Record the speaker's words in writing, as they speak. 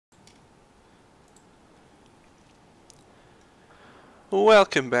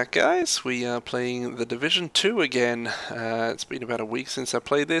Welcome back, guys. We are playing The Division 2 again. It's been about a week since I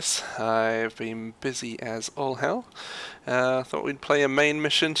played this. I've been busy as all hell. Thought we'd play a main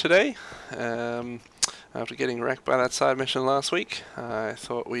mission today. After getting wrecked by that side mission last week, I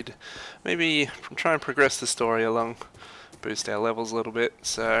thought we'd maybe try and progress the story along, boost our levels a little bit.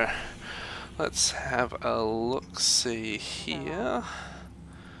 So let's have a look-see here.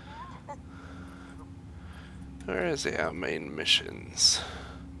 Where is our main missions?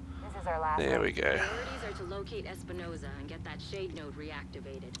 This is our last There we go. Priorities are to locate Espinosa and get that shade node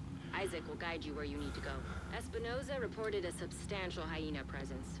reactivated. Isaac will guide you where you need to go. Espinosa reported a substantial hyena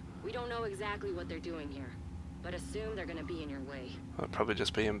presence. We don't know exactly what they're doing here, but assume they're gonna be in your way. I'll probably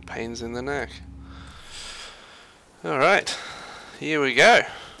just be in pains in the neck. Alright, here we go.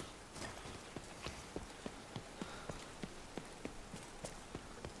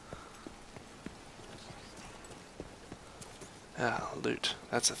 Ah, loot.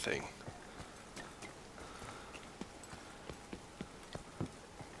 That's a thing.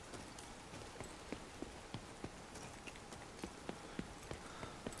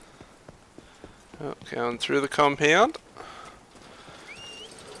 Oh, going through the compound.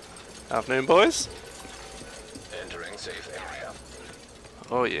 Afternoon, boys. Entering safe area.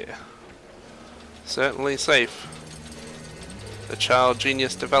 Oh yeah. Certainly safe. The Child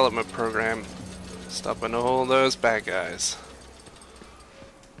Genius Development Program. Stopping all those bad guys.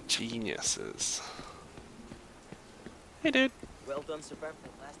 Geniuses. Hey dude. Well done surviving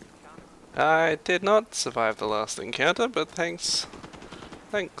the last encounter. I did not survive the last encounter, but thanks.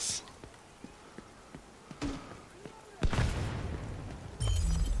 Thanks.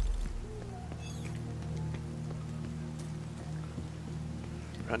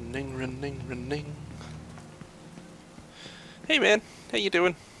 Running, running, running. Hey man, how you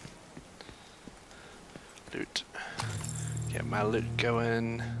doing? Loot. Get my loot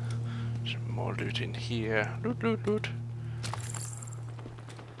going. Some more loot in here. Loot, loot, loot.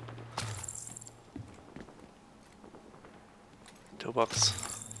 Toolbox.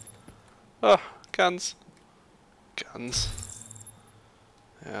 Oh, guns. Guns.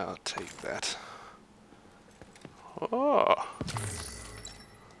 Yeah, I'll take that. Oh.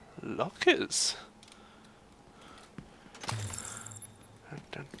 Lockers. Dun,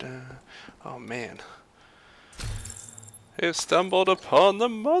 dun, dun. Oh man. We've stumbled upon the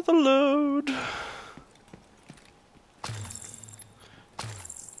motherlode.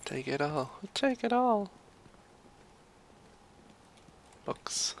 Take it all. Take it all.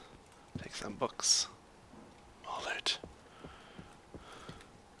 Books. Take some books. More loot.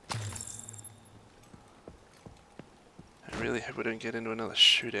 I really hope we don't get into another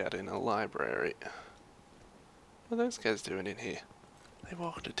shootout in a library. What are those guys doing in here? They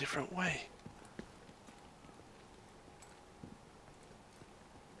walked a different way.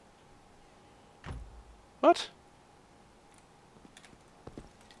 What?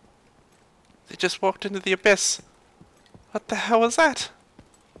 They just walked into the abyss. What the hell was that?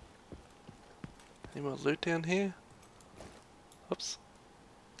 Any more loot down here? Oops.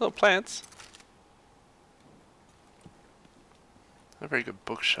 Little plants. Not a very good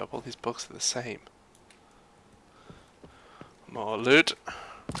bookshop. All these books are the same. More loot.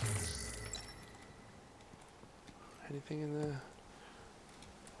 Anything in there?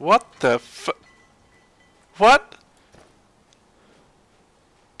 What the fu- What?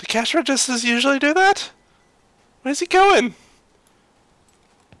 Do cash registers usually do that? Where's he going?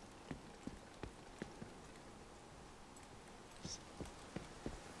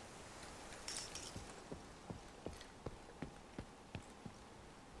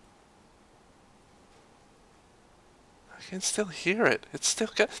 I can still hear it. It's still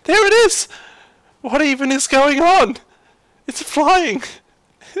there it is! What even is going on? It's flying!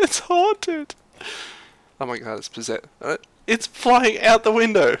 It's haunted! Oh my god, it's possessed. It's flying out the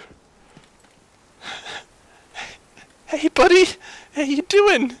window! Hey buddy! How you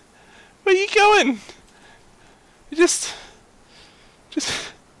doing? Where you going? You just...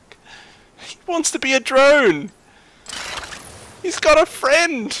 He wants to be a drone! He's got a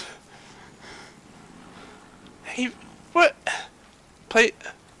friend! Hey, what? Play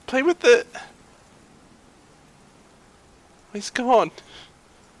with the... He's gone.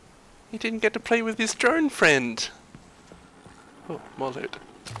 He didn't get to play with his drone friend. Oh, more loot.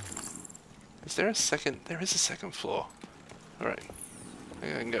 Is there a second? There is a second floor. Alright.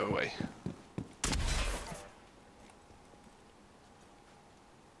 I can go away.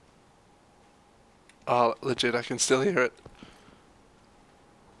 Oh, legit, I can still hear it.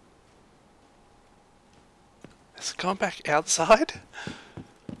 Has it gone back outside?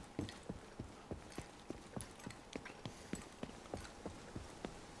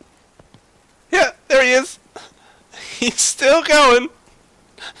 There he is! He's still going!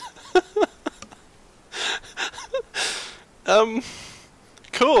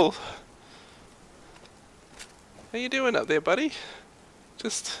 Cool. How you doing up there, buddy?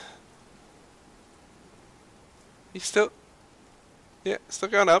 Just... You still... Yeah, still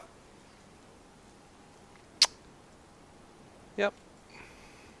going up. Yep.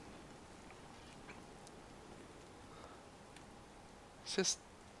 It's just...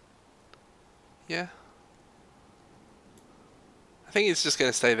 Yeah. I think he's just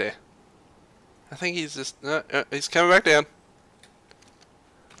gonna stay there. I think he's just... No, he's coming back down.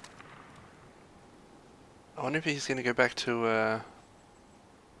 I wonder if he's gonna go back to,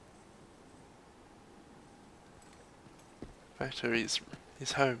 back to his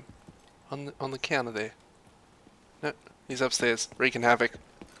home. On the counter there. No, he's upstairs, wreaking havoc.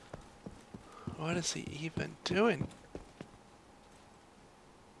 What is he even doing?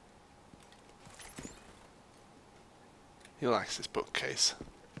 He likes his bookcase.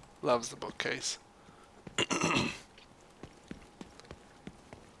 Loves the bookcase.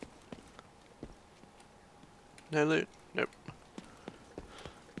 No loot? Nope.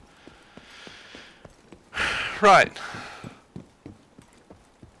 Right.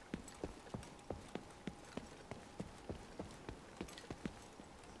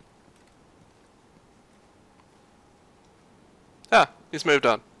 Ah, he's moved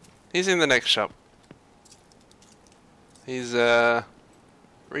on. He's in the next shop. He's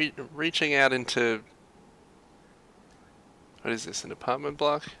reaching out into... What is this, an apartment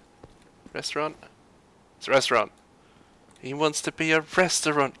block? Restaurant? It's a restaurant. He wants to be a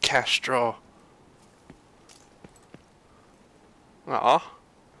restaurant cash drawer. Aw.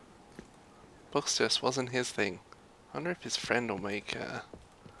 Books just wasn't his thing. I wonder if his friend will make, I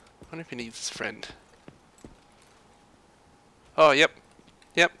wonder if he needs his friend. Oh, yep.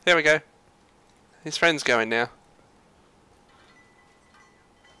 Yep, there we go. His friend's going now.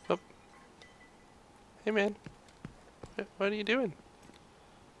 Oh. Hey, man. What are you doing?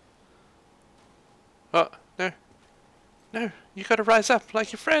 Oh, no. No, you gotta rise up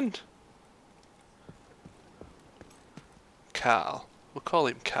like your friend. Carl. We'll call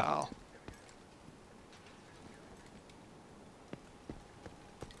him Carl.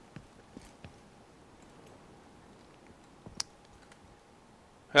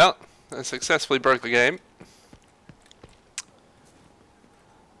 Well, I successfully broke the game.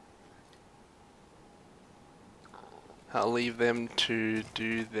 I'll leave them to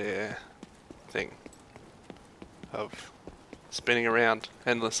do their thing of spinning around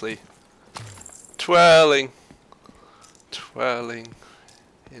endlessly, twirling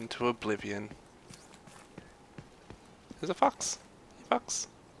into oblivion. There's a fox. Hey, fox.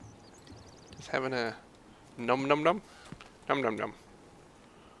 Just having a nom nom nom. Nom nom nom.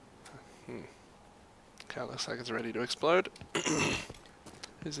 Okay, looks like it's ready to explode.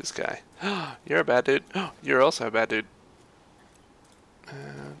 Who's this guy? You're a bad dude. You're also a bad dude.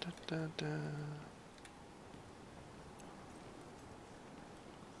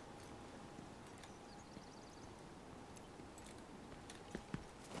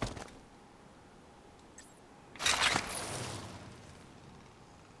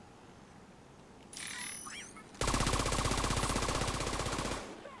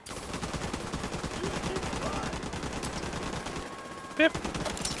 Pip.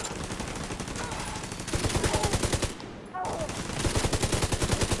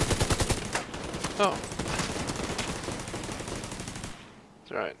 Oh.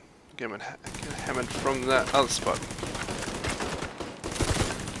 It's alright. Get hammered from that other spot.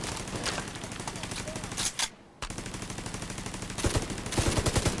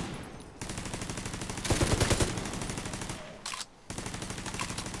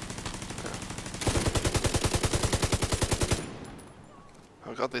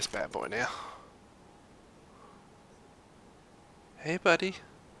 I've got this bad boy now. Hey buddy,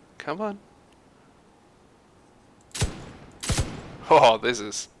 come on. Oh, this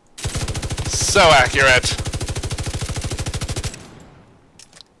is so accurate!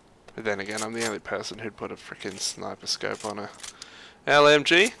 But then again, I'm the only person who'd put a freaking sniper scope on a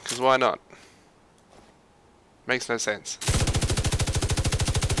LMG, because why not? Makes no sense.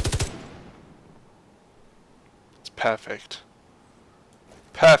 It's perfect.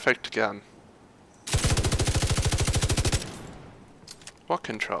 Perfect gun. What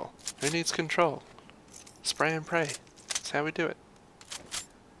control? Who needs control? Spray and pray. That's how we do it.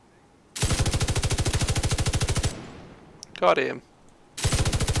 Got him.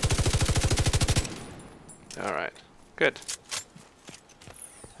 Alright. Good.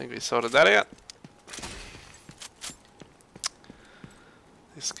 I think we sorted that out.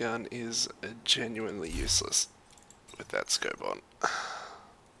 This gun is genuinely useless with that scope on.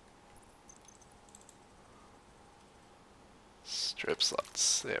 Strip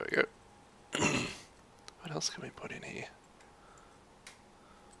slots, there we go. What else can we put in here?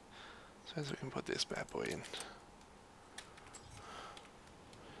 Suppose we can put this bad boy in.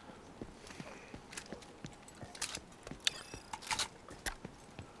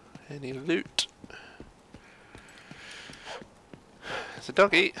 Any loot? There's a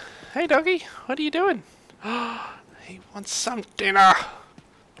doggy. Hey doggy, what are you doing? He wants some dinner!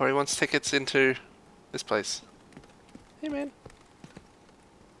 Or he wants tickets into this place. Hey man.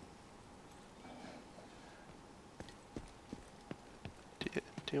 Do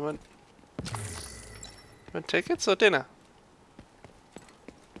you want tickets or dinner?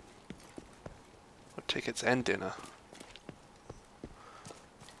 Or tickets and dinner?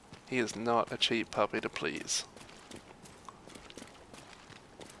 He is not a cheap puppy to please.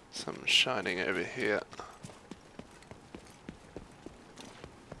 Some shining over here.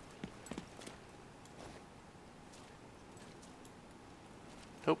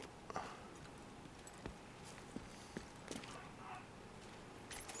 Nope.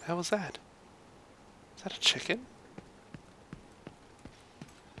 How was that? Is that a chicken?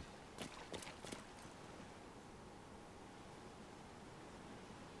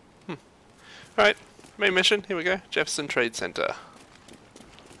 Alright, main mission, here we go. Jefferson Trade Center.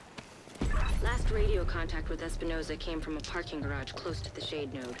 Last radio contact with Espinoza came from a parking garage close to the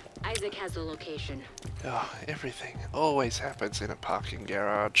shade node. Isaac has the location. Oh, everything always happens in a parking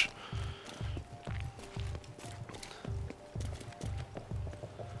garage.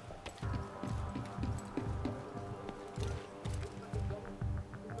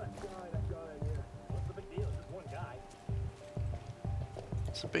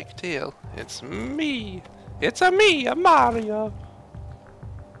 It's a big deal. It's me. It's a me, a Mario.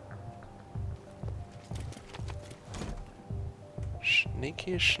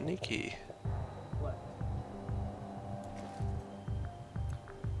 Sneaky, sneaky.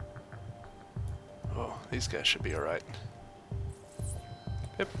 Oh, these guys should be alright.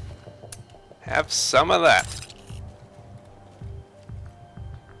 Yep. Have some of that.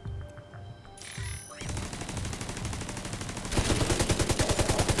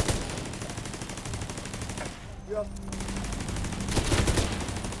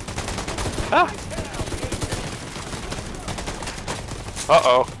 Ah!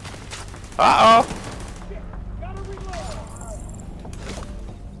 Uh-oh. Uh-oh!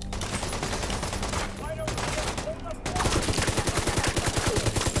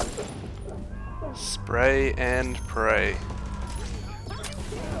 Spray and pray.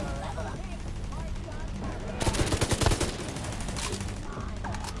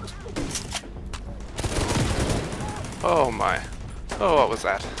 Oh my. Oh, what was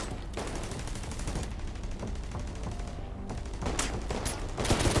that?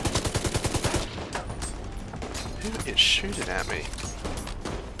 Who is shooting at me?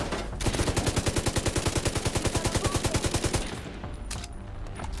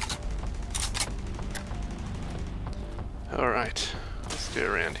 Alright, let's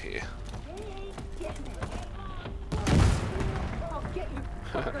go around here.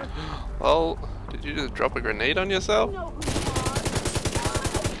 Well, did you just drop a grenade on yourself?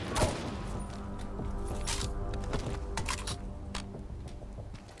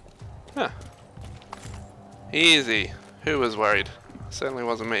 Huh. Easy. Who was worried? Certainly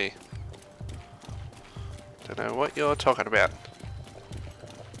wasn't me. Don't know what you're talking about.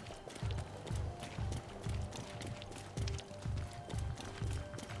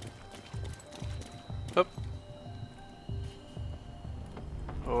 Oop.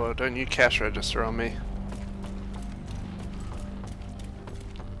 Oh, don't you cash register on me.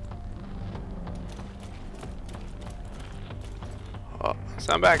 Oh,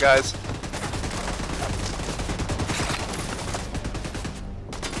 stand back, guys.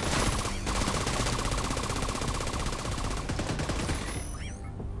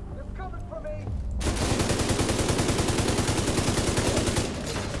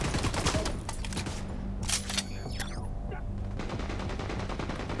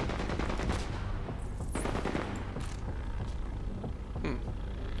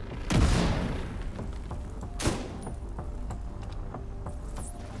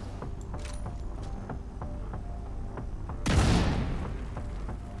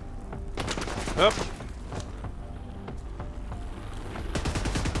 Up.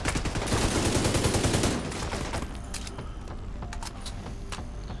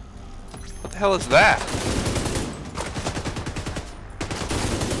 What the hell is that?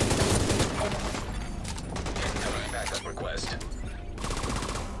 Incoming backup request.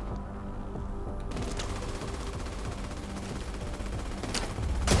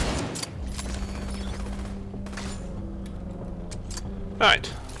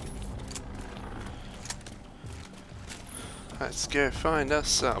 Right. Let's go find us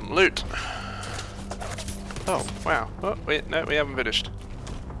some loot. Oh, wow. Oh, wait, no, we haven't finished.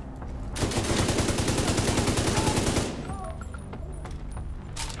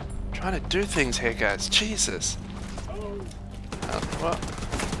 Trying to do things here, guys. Jesus. What?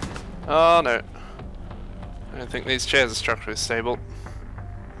 Oh, no. I don't think these chairs are structurally stable.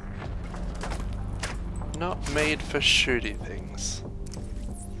 Not made for shooty things.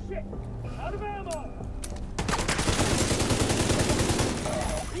 Shit! Out of ammo!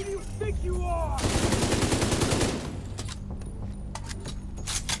 Who do you think you are?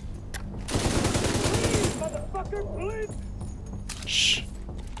 Please, motherfucker, please! Shh.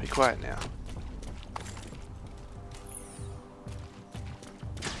 Be quiet now.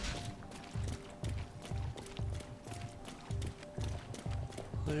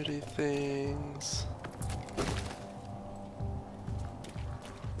 Looty things.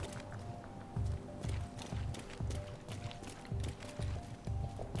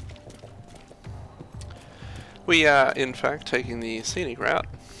 We are, in fact, taking the scenic route.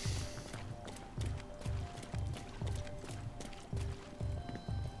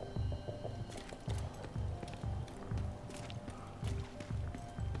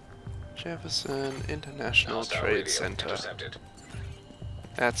 Jefferson International Hostile Trade radio Center. intercepted.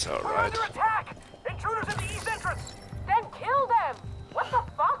 That's We're alright. under attack! Intruders at the east entrance! Then kill them! What the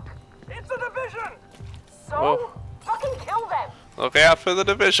fuck? It's a division! So? Whoa. Fucking kill them! Look out for the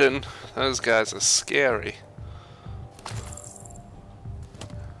division. Those guys are scary.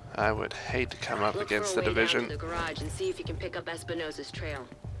 I would hate to come up Look against for the a way down to division. the garage and see if you can pick up Espinosa's trail.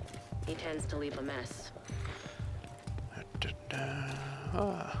 He tends to leave a mess.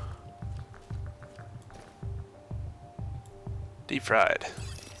 Ah. Deep fried.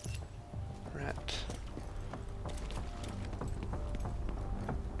 Rat.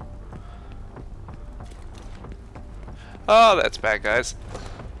 Oh, that's bad, guys.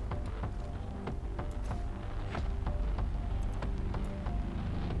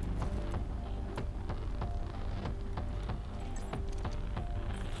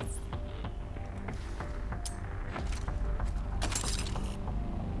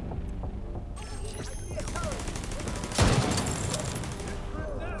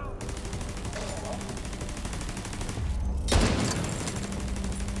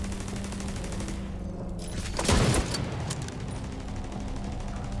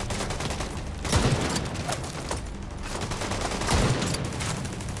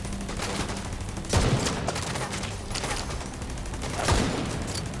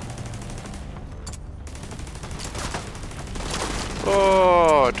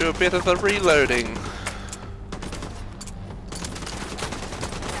 Oh, do a bit of the reloading.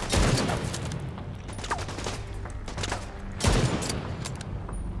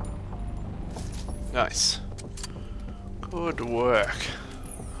 Nice. Good work.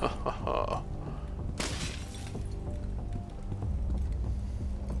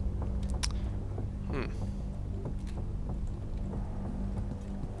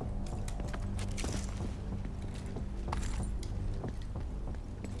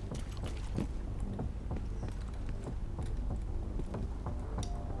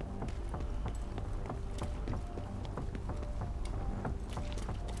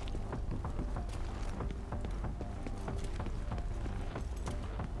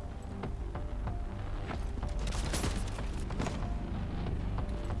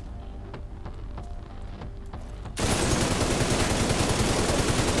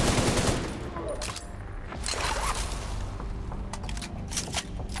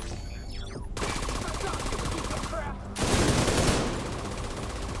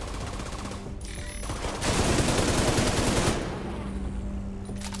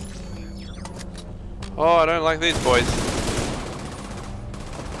 Oh, I don't like these boys.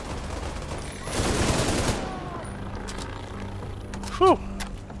 Whew.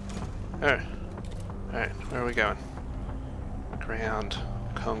 Alright. Alright, where are we going? Ground.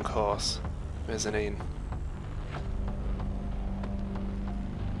 Concourse. Mezzanine.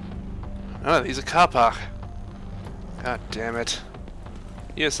 Oh, these are car park. God damn it.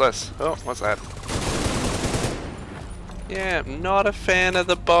 Useless. Oh, what's that? Yeah, I'm not a fan of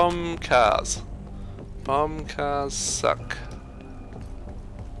the bomb cars. Bomb cars suck.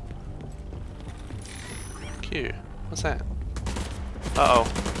 Q. What's that? Uh-oh.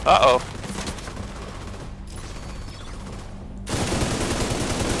 Uh-oh.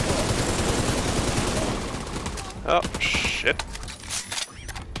 Oh, shit.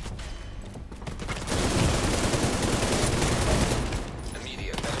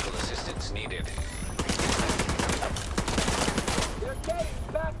 Immediate medical assistance needed. They're Getting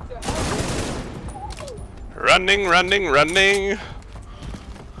back to health. Running, running, running!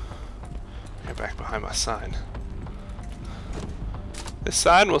 Get back behind my sign. This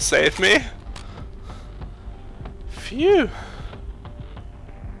sign will save me! Phew!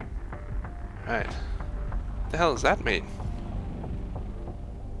 Right. What the hell does that mean?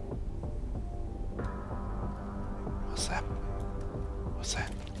 What's that? What's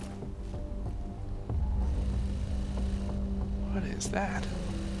that? What is that?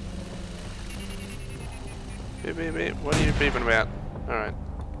 Beep, beep, beep. What are you beeping about? Alright.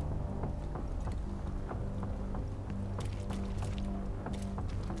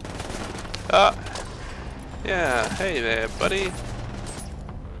 Yeah, hey there, buddy.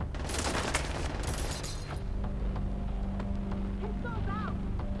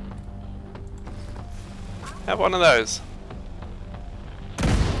 Have one of those.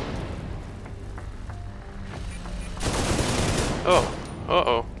 Oh,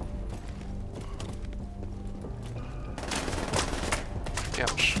 uh-oh.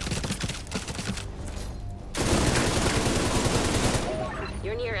 Ouch.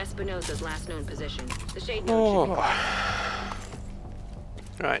 You're near Espinosa's last known position. The shade node should be close.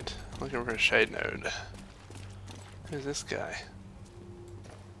 Right, looking for a shade node. Who's this guy?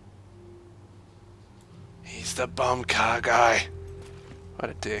 He's the bum car guy. What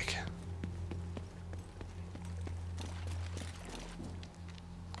a dick.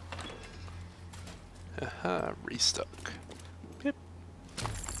 Aha, restock. Pip.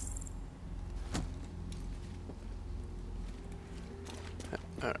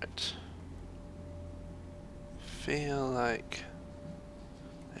 Alright. Feel like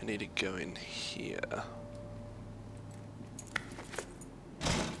I need to go in here.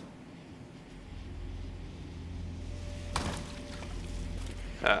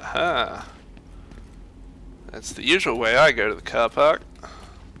 Aha! That's the usual way I go to the car park.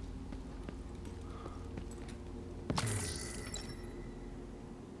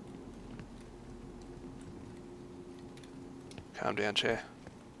 Calm down, chair.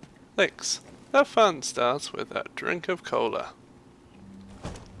 Licks. The fun starts with a drink of cola.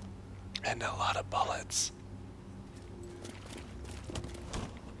 And a lot of bullets.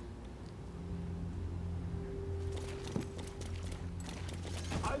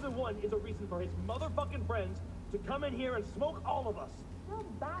 Either one is a reason for his motherfucking friends to come in here and smoke all of us. They'll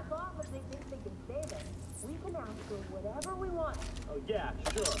back off if they think they can save us. We can ask for whatever we want. Oh yeah,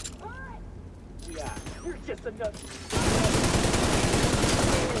 sure. Yeah, you're just a nut.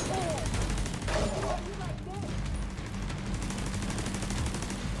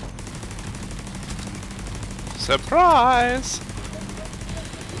 Surprise!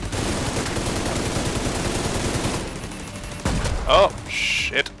 Oh,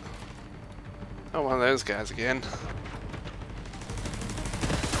 shit. Oh, one of those guys again.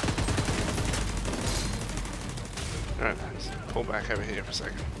 Alright, let's pull back over here for a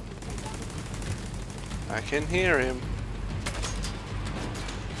second. I can hear him.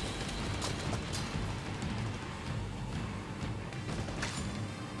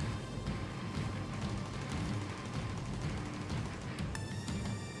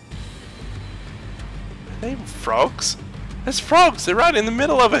 Are they frogs? There's frogs! They're right in the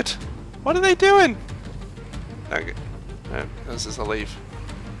middle of it! What are they doing? Okay. This is a leaf.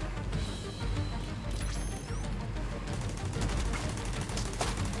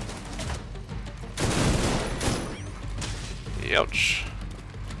 Ouch.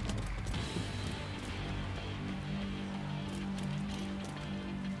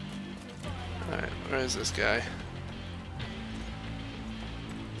 Alright, where is this guy?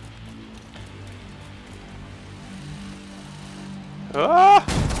 Ah!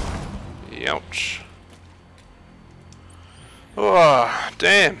 Ouch. Oh,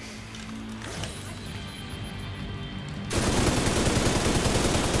 damn.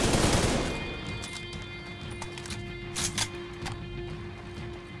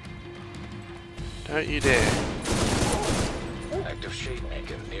 Don't you dare. Active shade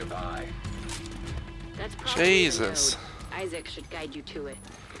beacon nearby. That's probably Jesus. the node. Isaac should guide you to it.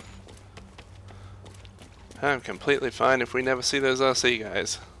 I'm completely fine if we never see those RC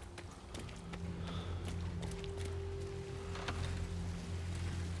guys.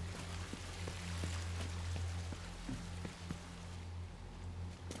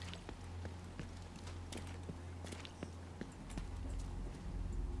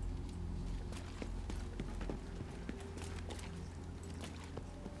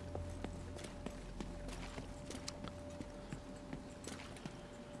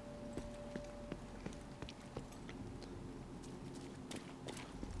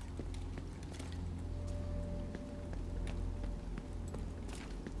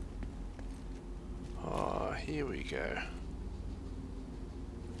 here we go.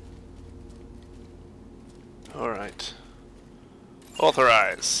 Alright.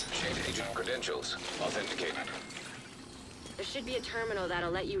 Authorize. Shade agent credentials authenticated. There should be a terminal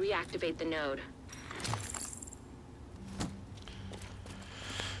that'll let you reactivate the node.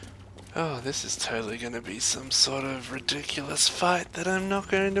 Oh, this is totally going to be some sort of ridiculous fight that I'm not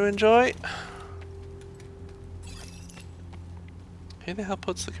going to enjoy. Who the hell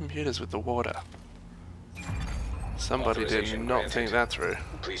puts the computers with the water? Somebody did Authorization not granted. think that through.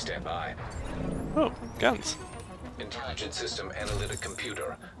 Please stand by. Oh, guns. Intelligent System Analytic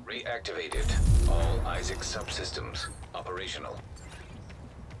Computer reactivated. All Isaac subsystems operational.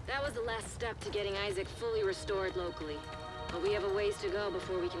 That was the last step to getting Isaac fully restored locally. But we have a ways to go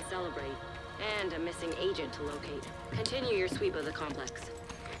before we can celebrate. And a missing agent to locate. Continue your sweep of the complex.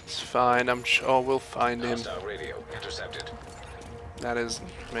 It's fine, I'm sure we'll find him. Hostile radio intercepted. That is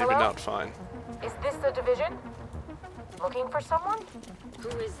maybe Hello? not fine. Is this the division? Looking for someone? Who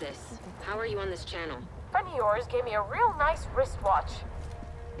is this? How are you on this channel? Friend of yours gave me a real nice wristwatch.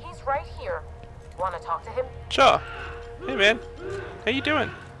 He's right here. Want to talk to him? Sure. Hey man, how you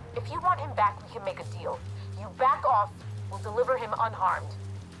doing? If you want him back, we can make a deal. You back off, we'll deliver him unharmed.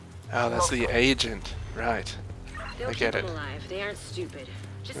 Oh, that's the agent. Right. They'll I get keep it. him alive. They aren't stupid.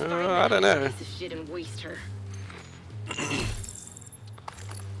 Just find I that don't know. piece of shit and waste her.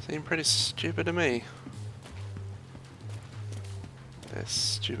 Seem pretty stupid to me. They're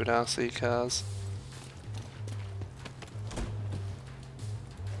stupid RC cars.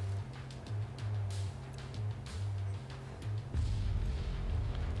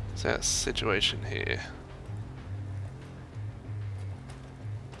 What's our situation here?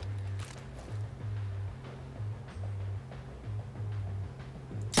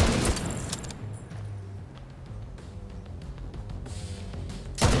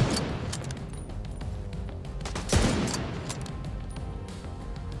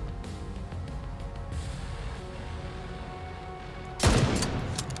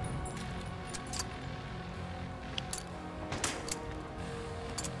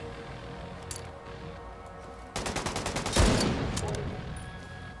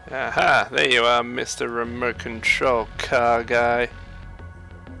 Aha, there you are, Mr. Remote Control Car Guy.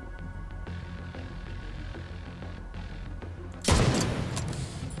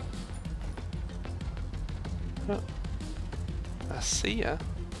 Oh, I see ya.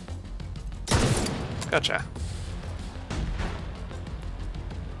 Gotcha.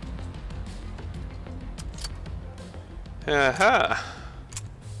 Aha!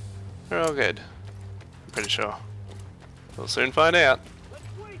 We're all good. I'm pretty sure. We'll soon find out.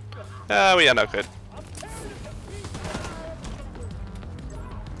 Ah, we are not good.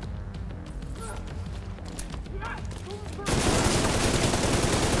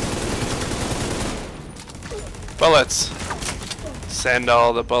 Bullets! Send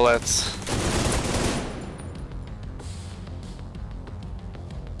all the bullets.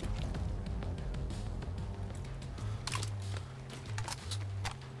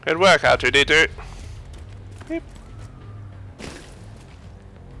 Good work, R2-D2. Beep.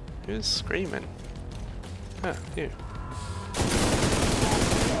 Who's screaming? Ah, you.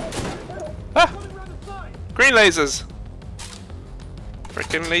 Ah! Green lasers!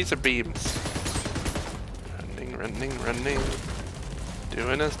 Frickin' laser beams. Running, running, running.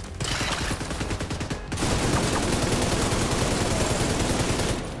 Doing a...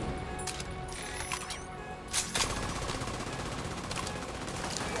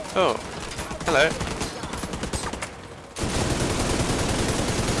 Oh, hello.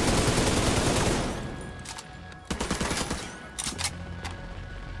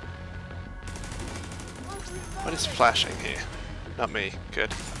 What is flashing here? Not me.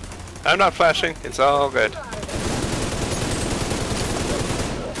 Good. I'm not flashing. It's all good.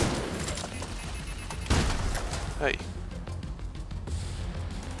 Hey.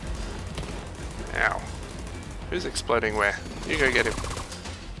 Ow. Who's exploding where? You go get him.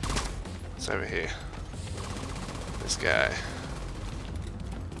 It's over here. This guy.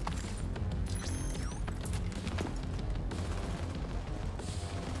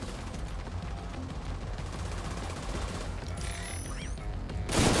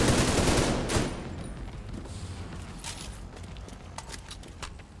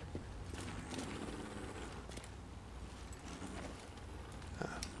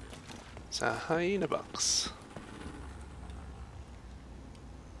 It's a hyena box.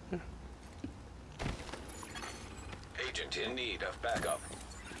 Agent in need of backup.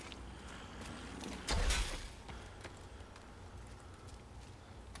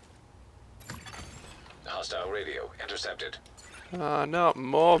 Hostile radio intercepted. Ah, not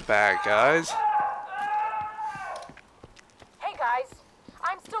more bad guys.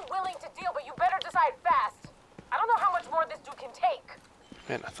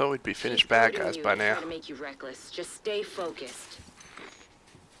 Man, I thought we'd be finished Keep bad hurting guys you by to now. try to make you reckless. Just stay focused.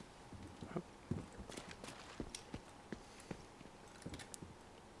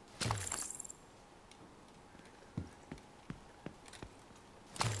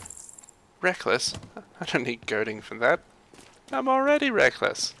 Reckless? I don't need goading for that. I'm already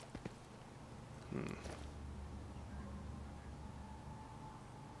reckless. Hmm.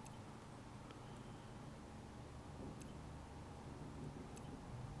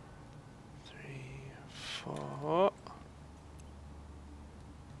 Three, four.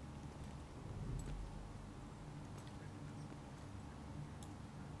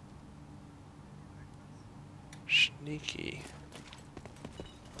 Sneaky.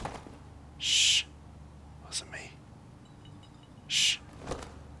 Shh. Wasn't me. Shh.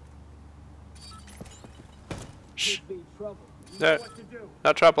 Shh. Could be trouble. You No. know what to do.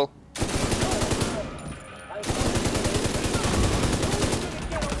 No trouble.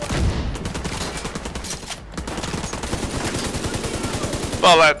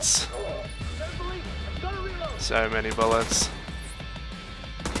 Bullets! Beverly, I'm gonna reload. So many bullets.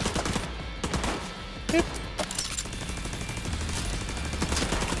 Yep.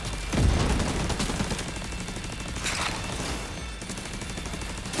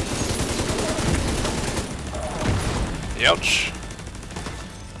 Ouch.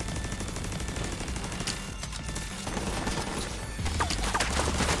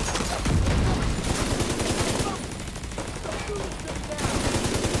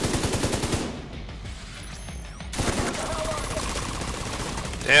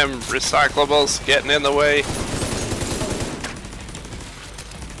 Damn recyclables getting in the way.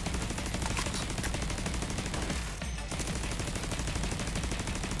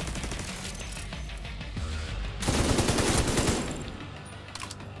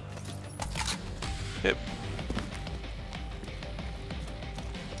 Yep.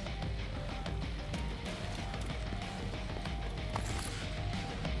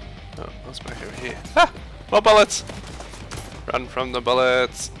 Oh, what's back over here? Ah! More bullets! Run from the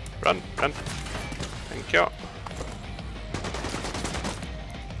bullets! Run, run! Thank you.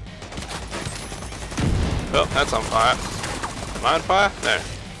 Oh, that's on fire. Am I on fire? No.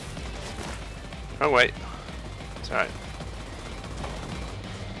 Oh, wait. It's alright.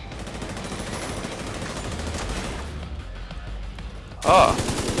 Oh,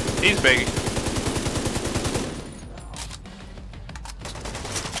 he's big.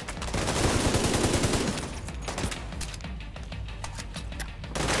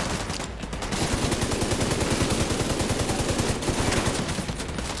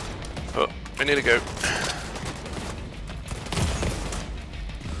 Oh, I need to go.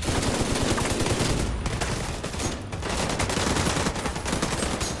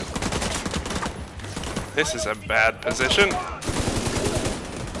 This is a bad position.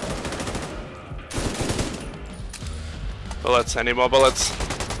 Bullets, any more bullets?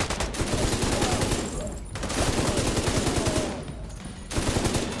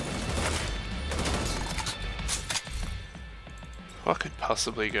 What could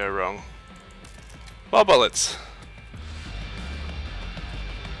possibly go wrong? More bullets.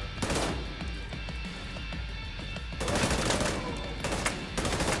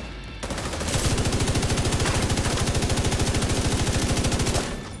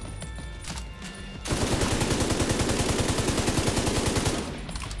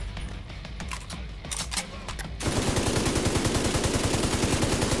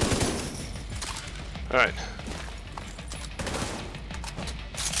 Alright.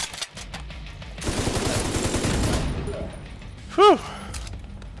 Whew!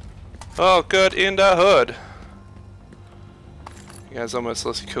 Oh, good in the hood. You guys almost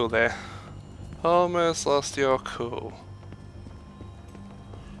lost your cool there. Almost lost your cool.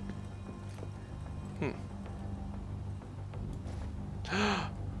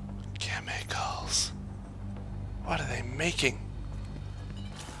 Chemicals. What are they making?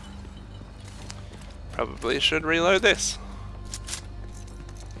 Probably should reload this.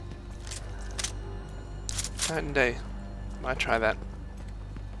 Night and day. Might try that.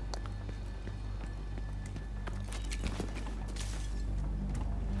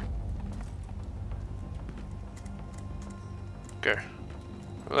 Go.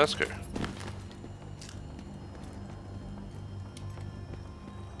 Well, let's go.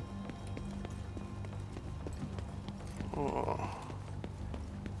 Oh.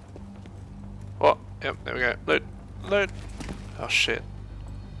 Oh, yep, there we go. Load. Load. Oh shit.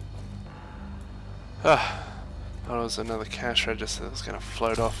 Ah. Thought it was another cash register that was gonna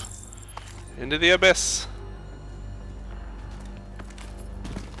float off into the abyss.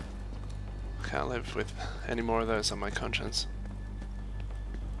 Can't live with any more of those on my conscience.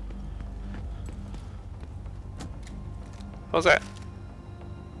 What was that?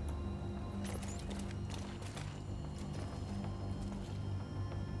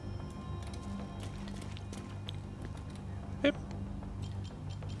 Yep.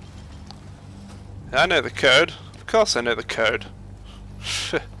 I know the code. Of course I know the code.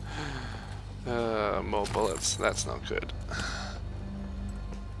 More bullets. That's not good.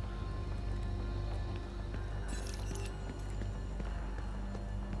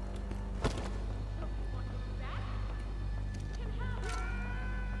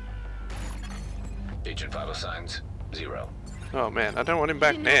 Agent vital signs 0. Oh man, I don't want him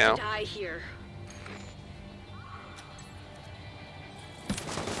back You didn't have now. to die here.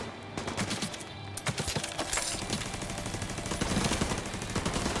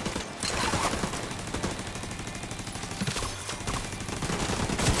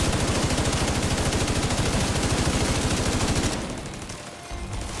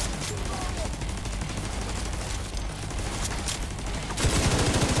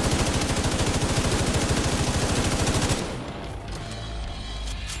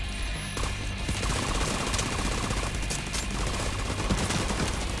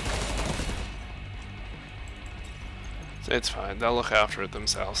 It's fine, they'll look after it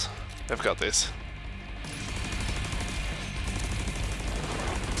themselves. They've got this.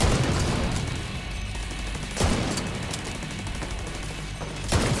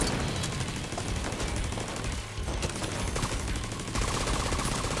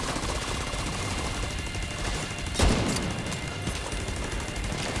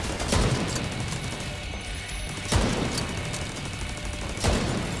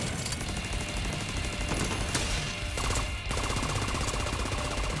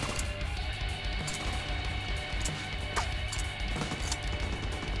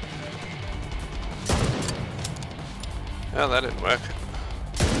 Oh, that didn't work.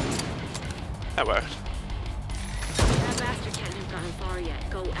 That worked. That bastard can't have gotten far yet.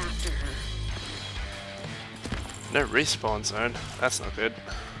 Go after her. No respawn zone. That's not good.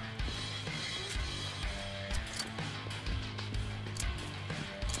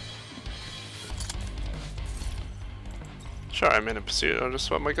 Sure, I'm in a pursuit. I'll just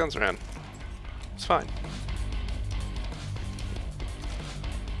swap my guns around. It's fine.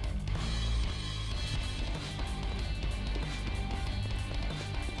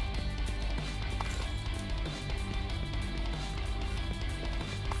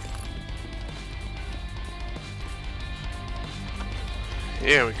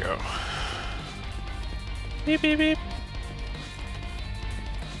 Here we go. Beep beep beep.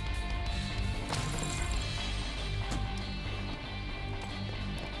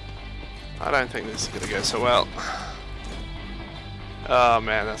 I don't think this is gonna go so well. Oh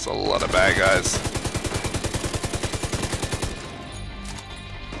man, that's a lot of bad guys.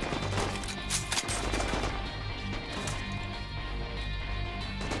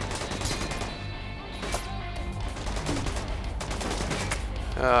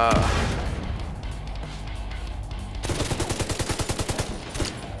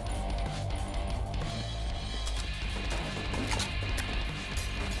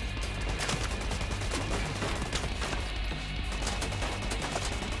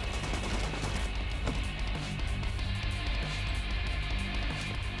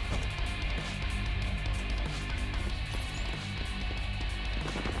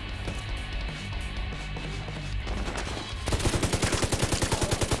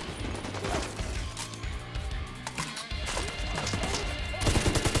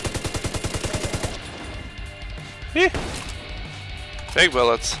 Big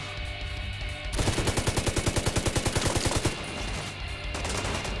bullets.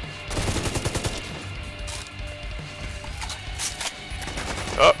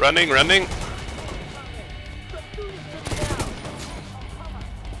 Oh, running, running.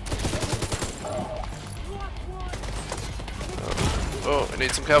 Oh, I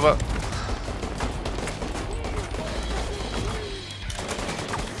need some cover.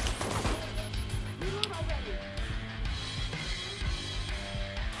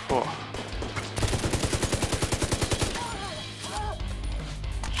 Oh.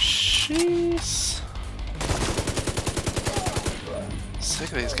 Jeez.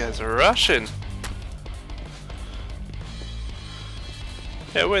 Sick of these guys rushing.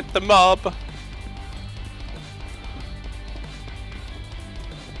 Hit with the mob.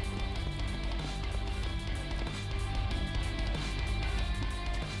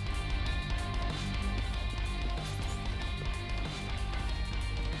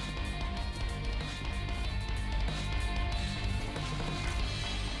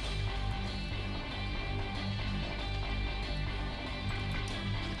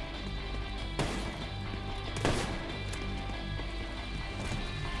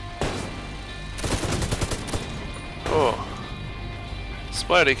 Oh.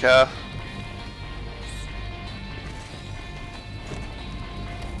 Splody car.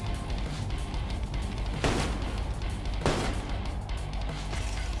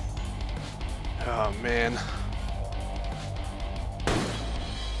 Oh man.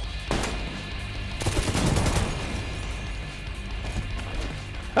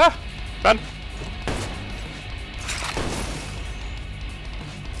 Ah! Run!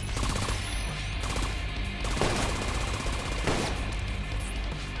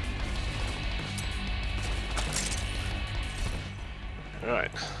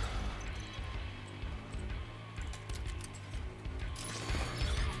 Right.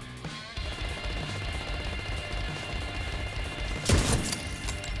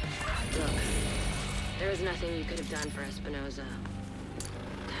 Look, there was nothing you could have done for Espinosa.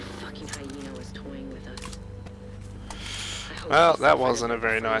 That fucking hyena was toying with us. I hope Well, she that suffered wasn't a bit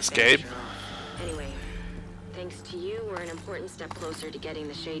very before we nice finished game. her off. Anyway, thanks to you, we're an important step closer to getting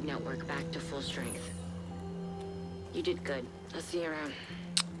the Shade Network back to full strength. You did good. I'll see you around.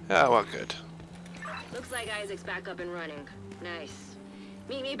 Oh, well, good. Looks like Isaac's back up and running. Nice.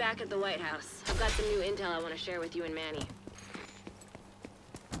 Meet me back at the White House. I've got some new intel I want to share with you and Manny.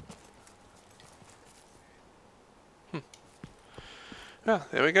 Oh,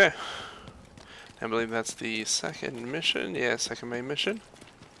 there we go. I believe that's the second mission. Yeah, second main mission.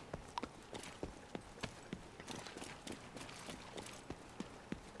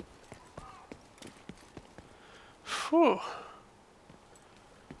 Whew.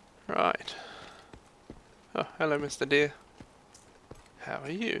 Right. Oh, hello, Mr. Deer. How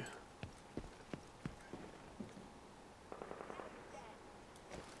are you?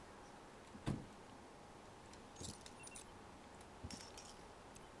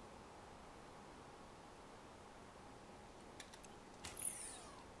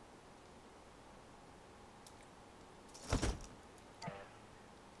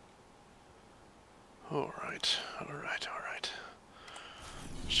 Alright, alright, alright.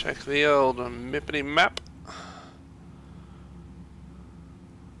 Check the old Mippity map.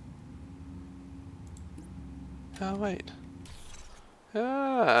 Oh, wait.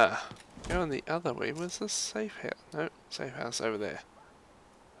 Ah! Going the other way was the safe house. No, safe house over there.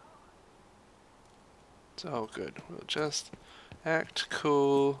 It's all good. We'll just act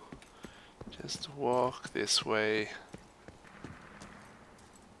cool. Just walk this way.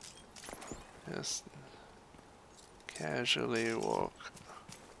 Just casually walk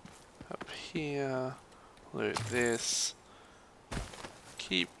up here, loot this,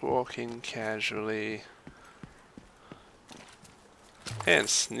 keep walking casually, and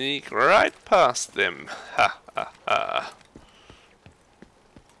sneak right past them. Ha ha ha.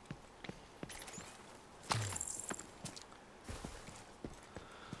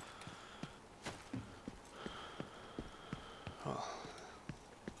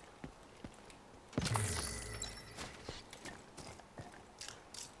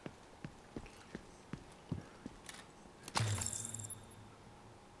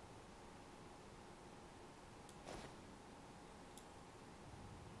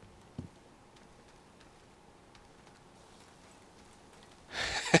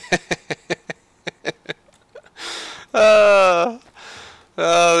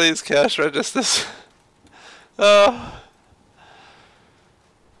 Oh, these cash registers. Oh,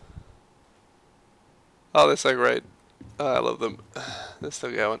 they're so great. Oh, I love them. They're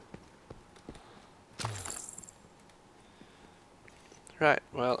still going. Right,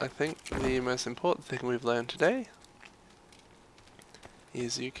 well, I think the most important thing we've learned today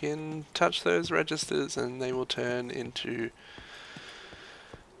is you can touch those registers and they will turn into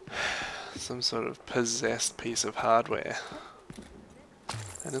some sort of possessed piece of hardware.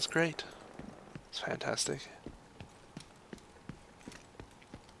 And it's great. It's fantastic.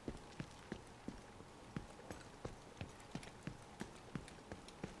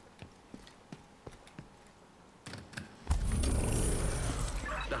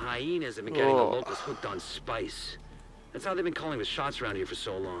 The hyenas have been getting the locals hooked on spice. That's how they've been calling the shots around here for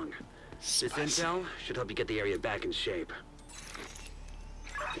so long. This intel should help you get the area back in shape.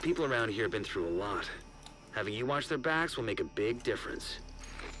 The people around here have been through a lot. Having you watch their backs will make a big difference.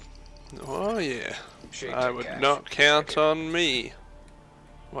 Oh yeah, I would not count on me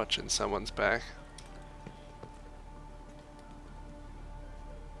watching someone's back.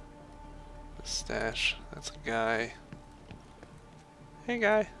 The stash, that's a guy. Hey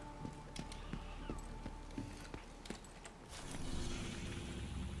guy.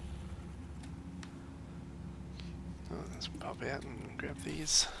 Oh, let's pop out and grab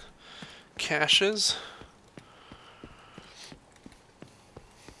these caches.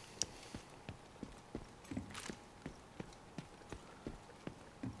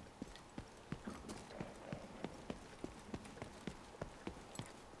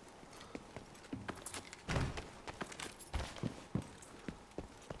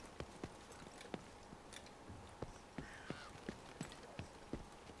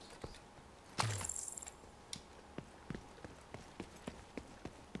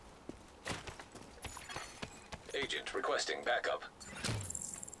 agent requesting backup.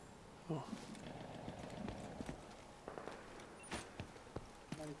 Oh.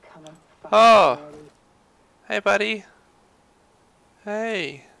 Oh! Hey, buddy.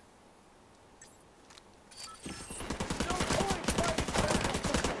 Hey.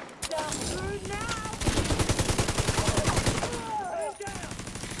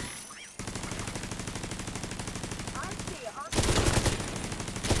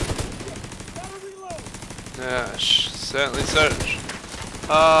 Certainly so.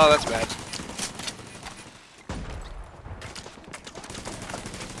 Oh, that's bad.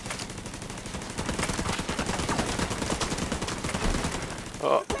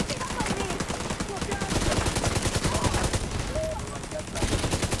 Oh.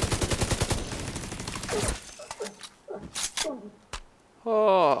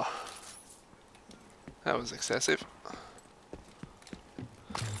 Oh. That was excessive.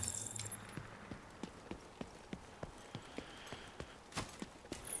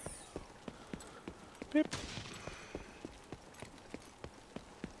 Beep.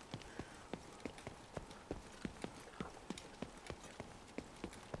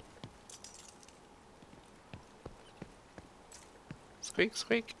 Squeak,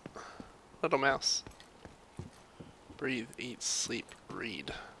 squeak. Little mouse. Breathe, eat, sleep,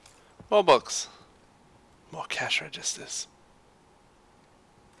 read. More books. More cash registers.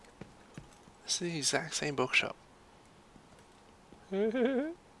 This is the exact same bookshop.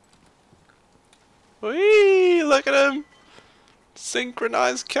 Whee! Look at him!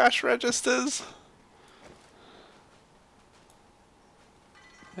 Synchronized cash registers.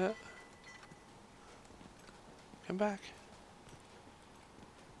 Yeah. Come back.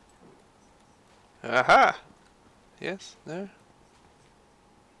 Aha! Yes? No?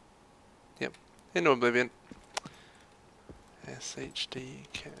 Yep. Into oblivion. SHD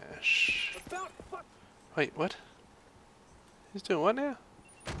cash. Wait, what? He's doing what now?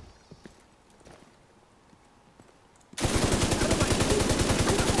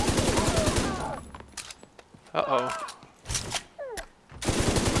 Uh-oh.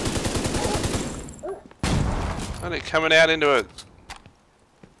 Are they coming out into it?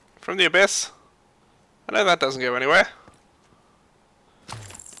 From the abyss? I know that doesn't go anywhere.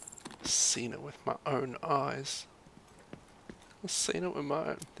 Seen it with my own eyes. I've seen it with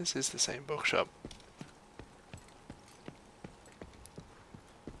my own. This is the same bookshop.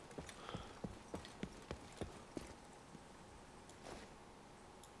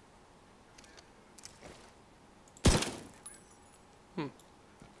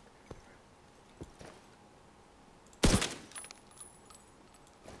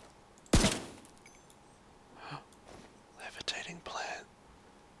 Levitating plant.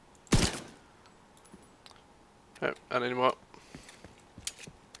 Oh, not anymore.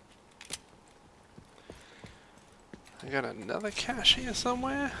 I got another cache here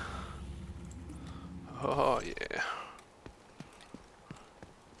somewhere. Oh yeah.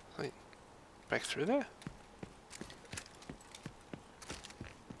 Wait, back through there?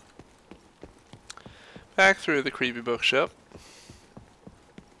 Back through the creepy bookshop.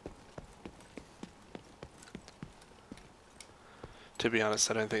 To be honest,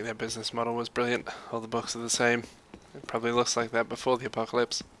 I don't think their business model was brilliant. All the books are the same. It probably looks like that before the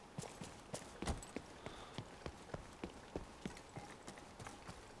apocalypse.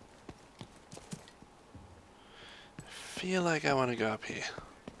 I feel like I want to go up here.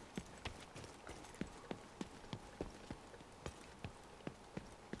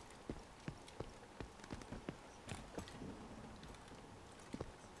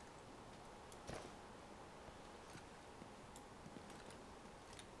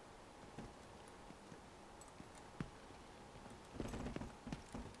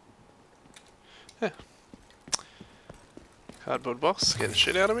 Yeah. Cardboard box, scare the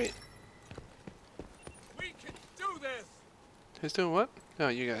shit out of me. We can do this. Who's doing what? Oh,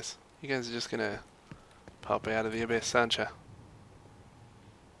 you guys. You guys are just gonna pop out of the abyss, aren't you?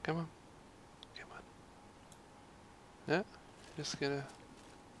 Come on. Come on. Yeah, just gonna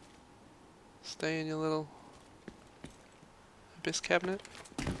stay in your little abyss cabinet.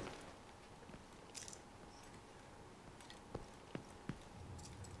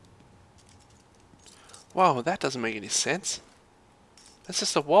 Wow, that doesn't make any sense. There's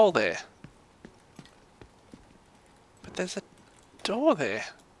just a wall there. But there's a door there.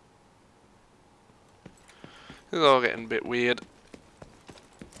 This is all getting a bit weird.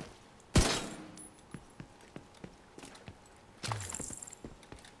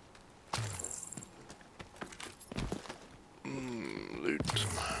 Loot.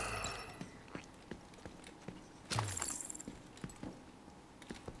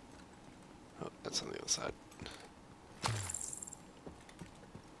 Oh, that's on the other side.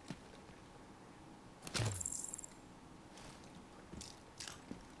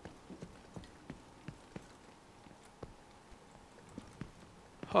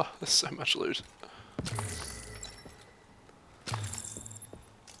 Oh, there's so much loot.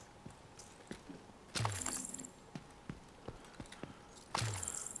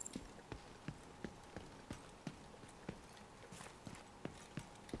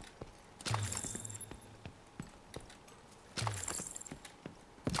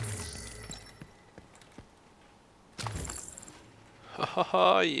 Ha ha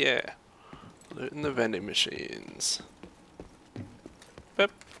ha, yeah. Looting the vending machines.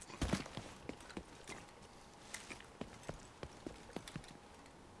 Bip.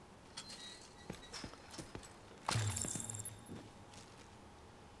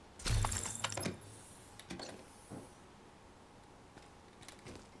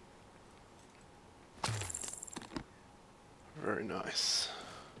 Very nice.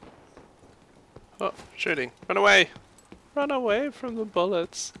 Oh, shooting. Run away! Run away from the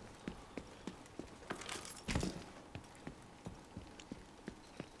bullets.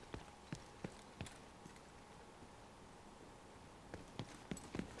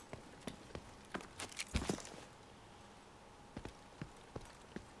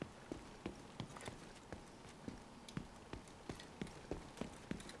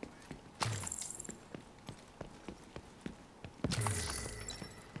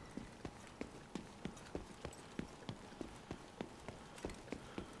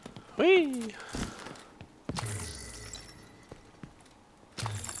 Whee!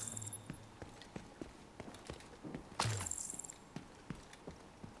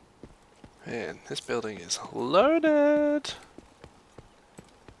 Man, this building is loaded!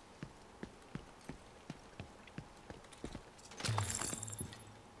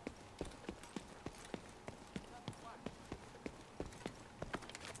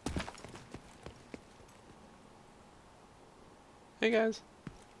 Hey guys.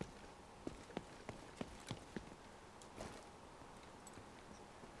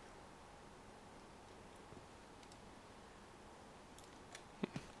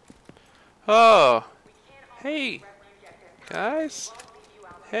 Oh, hey, guys,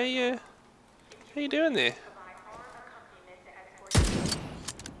 how you doing there?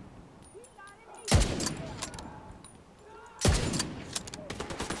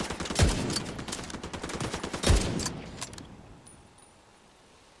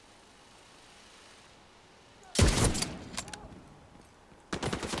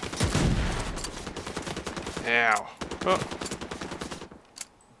 Ow. Oh.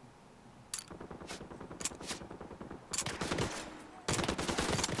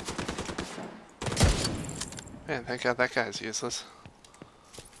 Man, thank God that guy's useless.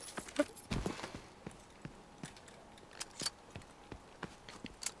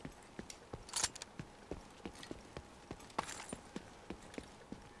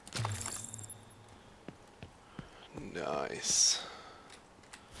 Nice.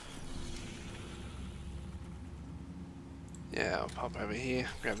 Yeah, I'll pop over here,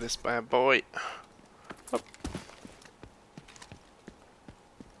 grab this bad boy. Oh.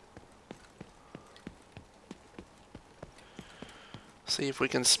 See if we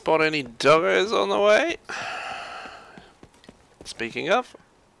can spot any doggos on the way. Speaking of,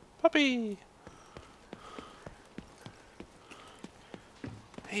 puppy!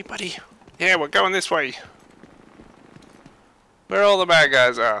 Hey buddy, yeah, we're going this way. Where all the bad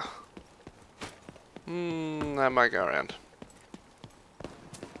guys are. I might go around.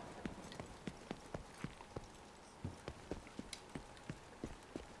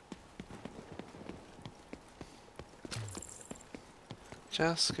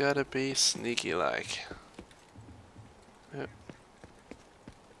 Just gotta be sneaky like. Yep.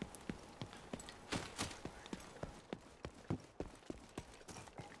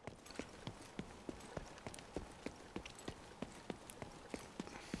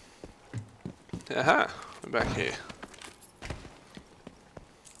 Aha, we're back here.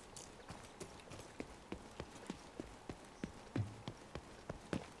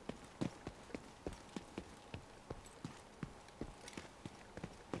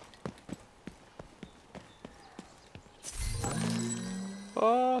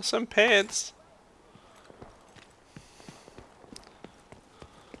 Oh, some pants.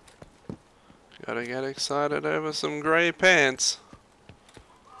 Gotta get excited over some grey pants.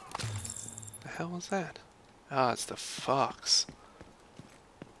 The hell was that? Ah, it's the fox.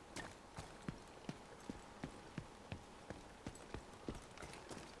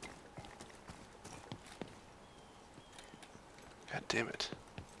 God damn it.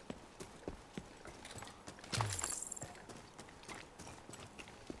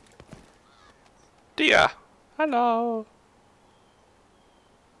 Dear! Hello!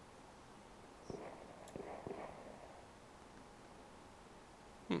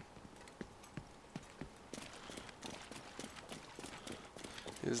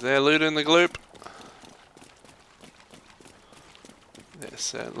 Is there loot in the gloop? There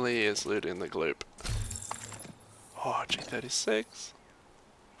certainly is loot in the gloop. Oh, G36.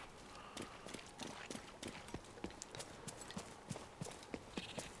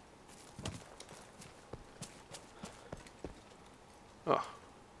 Oh.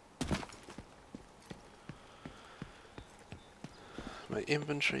 My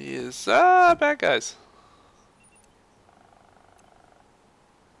inventory is... bad guys.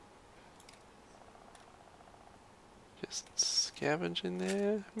 Just scavenge in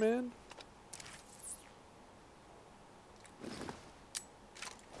there, man.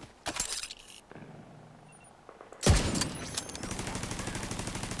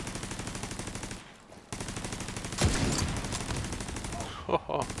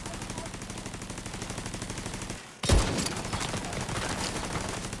 Oh.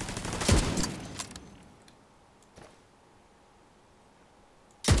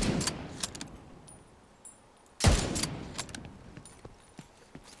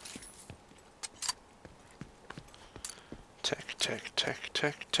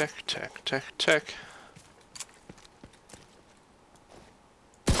 Tech.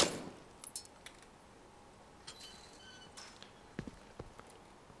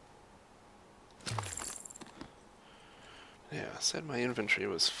 Yeah, I said my inventory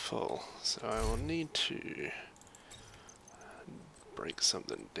was full, so I will need to break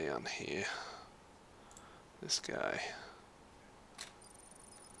something down here. This guy.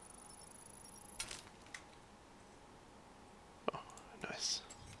 Oh, nice.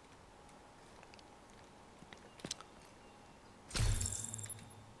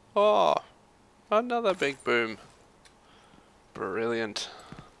 Oh, another big boom. Brilliant.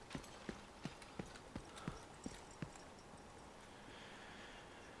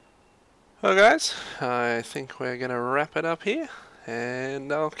 Well guys, I think we're going to wrap it up here,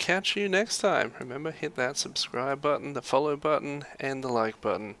 and I'll catch you next time. Remember, hit that subscribe button, the follow button, and the like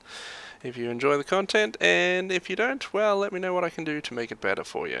button if you enjoy the content, and if you don't, well, let me know what I can do to make it better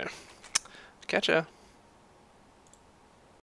for you. Catch ya!